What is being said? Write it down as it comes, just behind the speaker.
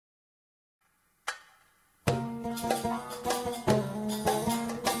Hi,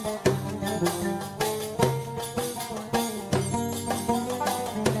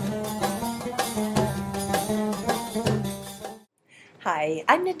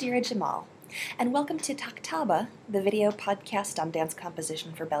 I'm Nadira Jamal, and welcome to Taktaba, the video podcast on dance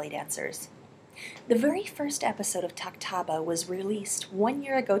composition for belly dancers. The very first episode of Taktaba was released 1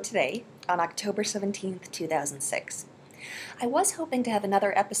 year ago today, on October 17th, 2006. I was hoping to have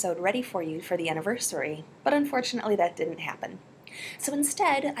another episode ready for you for the anniversary, but unfortunately that didn't happen. So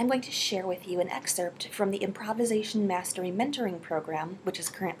instead, I'm going to share with you an excerpt from the Improvisation Mastery Mentoring Program, which is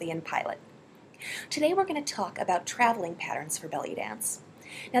currently in pilot. Today we're going to talk about traveling patterns for belly dance.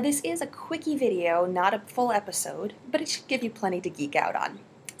 Now this is a quickie video, not a full episode, but it should give you plenty to geek out on.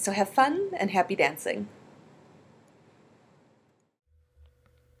 So have fun and happy dancing.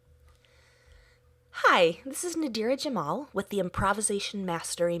 Hi, this is Nadira Jamal with the Improvisation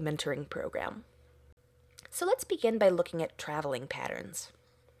Mastery Mentoring Program. So let's begin by looking at traveling patterns.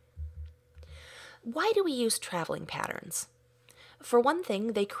 Why do we use traveling patterns? For one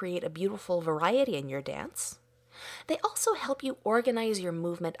thing, they create a beautiful variety in your dance. They also help you organize your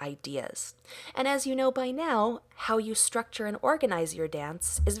movement ideas. And as you know by now, how you structure and organize your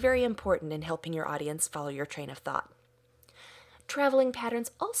dance is very important in helping your audience follow your train of thought. Traveling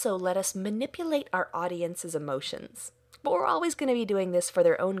patterns also let us manipulate our audience's emotions, but we're always going to be doing this for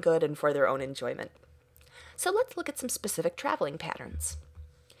their own good and for their own enjoyment. So let's look at some specific traveling patterns.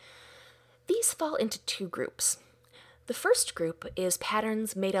 These fall into two groups. The first group is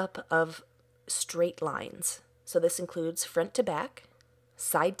patterns made up of straight lines. So this includes front to back,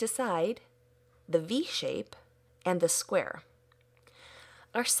 side to side, the V shape, and the square.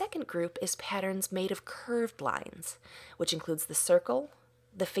 Our second group is patterns made of curved lines, which includes the circle,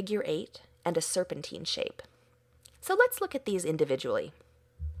 the figure 8, and a serpentine shape. So let's look at these individually.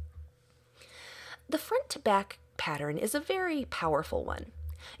 The front to back pattern is a very powerful one.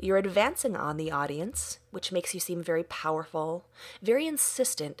 You're advancing on the audience, which makes you seem very powerful, very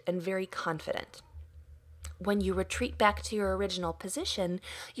insistent, and very confident. When you retreat back to your original position,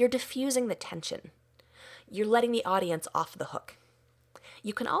 you're diffusing the tension. You're letting the audience off the hook.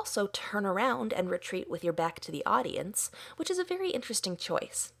 You can also turn around and retreat with your back to the audience, which is a very interesting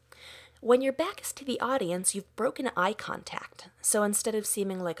choice. When your back is to the audience, you've broken eye contact, so instead of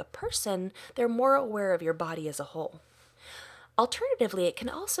seeming like a person, they're more aware of your body as a whole. Alternatively, it can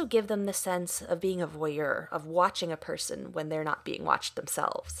also give them the sense of being a voyeur, of watching a person when they're not being watched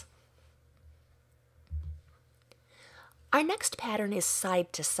themselves. Our next pattern is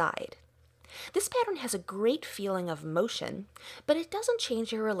side to side. This pattern has a great feeling of motion, but it doesn't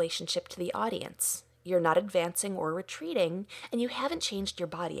change your relationship to the audience. You're not advancing or retreating, and you haven't changed your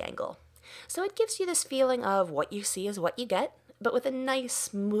body angle. So it gives you this feeling of what you see is what you get, but with a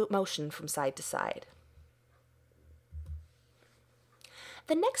nice motion from side to side.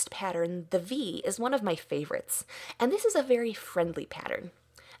 The next pattern, the V, is one of my favorites, and this is a very friendly pattern.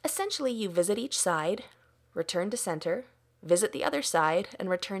 Essentially, you visit each side, return to center, visit the other side, and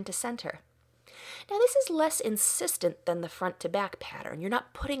return to center. Now, this is less insistent than the front to back pattern. You're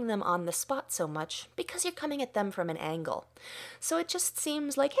not putting them on the spot so much because you're coming at them from an angle. So it just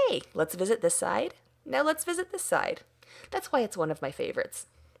seems like, hey, let's visit this side. Now let's visit this side. That's why it's one of my favorites.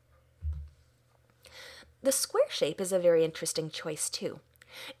 The square shape is a very interesting choice too.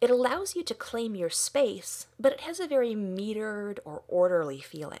 It allows you to claim your space, but it has a very metered or orderly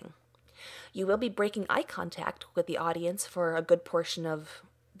feeling. You will be breaking eye contact with the audience for a good portion of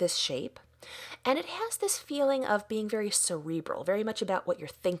this shape, and it has this feeling of being very cerebral, very much about what you're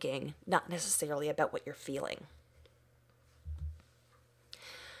thinking, not necessarily about what you're feeling.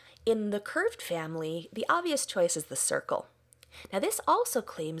 In the curved family, the obvious choice is the circle. Now this also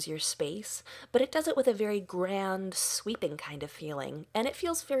claims your space, but it does it with a very grand, sweeping kind of feeling, and it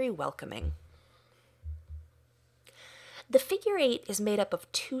feels very welcoming. The figure 8 is made up of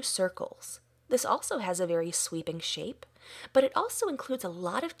two circles. This also has a very sweeping shape, but it also includes a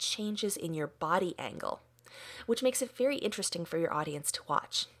lot of changes in your body angle, which makes it very interesting for your audience to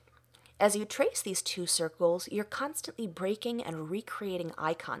watch. As you trace these two circles, you're constantly breaking and recreating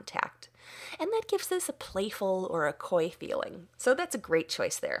eye contact, and that gives this a playful or a coy feeling, so that's a great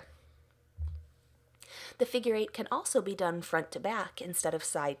choice there. The figure 8 can also be done front to back instead of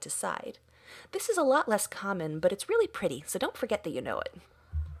side to side. This is a lot less common, but it's really pretty, so don't forget that you know it.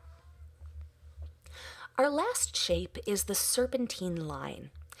 Our last shape is the serpentine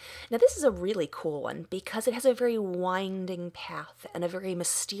line. Now, this is a really cool one because it has a very winding path and a very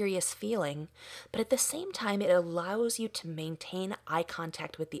mysterious feeling, but at the same time, it allows you to maintain eye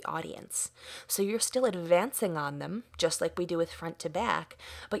contact with the audience. So you're still advancing on them, just like we do with front to back,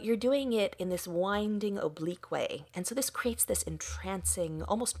 but you're doing it in this winding, oblique way. And so this creates this entrancing,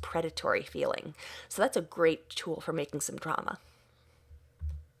 almost predatory feeling. So that's a great tool for making some drama.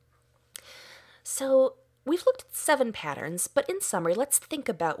 So we've looked at 7 patterns, but in summary, let's think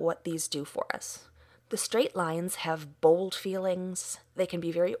about what these do for us. The straight lines have bold feelings, they can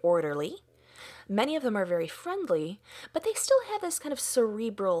be very orderly. Many of them are very friendly, but they still have this kind of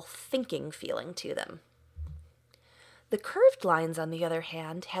cerebral thinking feeling to them. The curved lines, on the other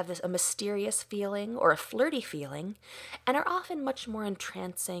hand, have a mysterious feeling or a flirty feeling, and are often much more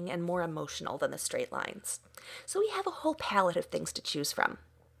entrancing and more emotional than the straight lines. So we have a whole palette of things to choose from.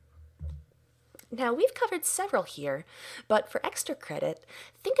 Now, we've covered several here, but for extra credit,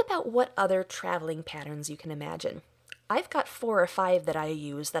 think about what other traveling patterns you can imagine. I've got 4 or 5 that I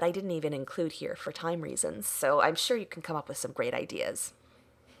use that I didn't even include here for time reasons, so I'm sure you can come up with some great ideas.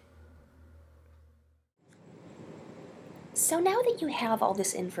 So now that you have all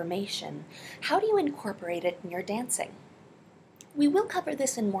this information, how do you incorporate it in your dancing? We will cover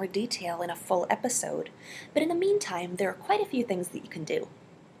this in more detail in a full episode, but in the meantime, there are quite a few things that you can do.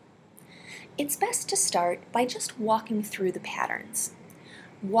 It's best to start by just walking through the patterns.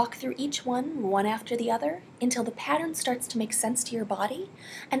 Walk through each one after the other, until the pattern starts to make sense to your body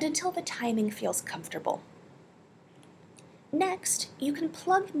and until the timing feels comfortable. Next, you can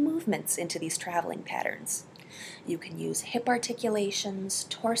plug movements into these traveling patterns. You can use hip articulations,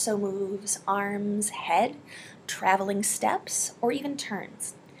 torso moves, arms, head, traveling steps, or even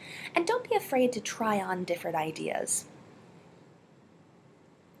turns. And don't be afraid to try on different ideas.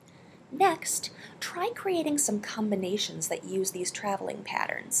 Next, try creating some combinations that use these traveling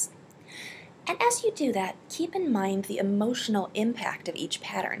patterns. And as you do that, keep in mind the emotional impact of each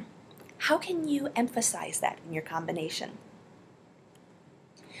pattern. How can you emphasize that in your combination?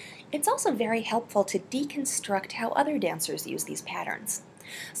 It's also very helpful to deconstruct how other dancers use these patterns.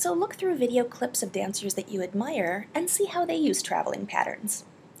 So look through video clips of dancers that you admire and see how they use traveling patterns.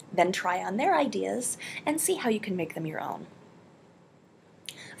 Then try on their ideas and see how you can make them your own.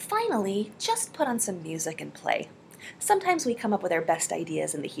 Finally, just put on some music and play. Sometimes we come up with our best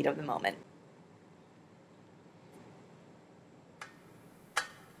ideas in the heat of the moment.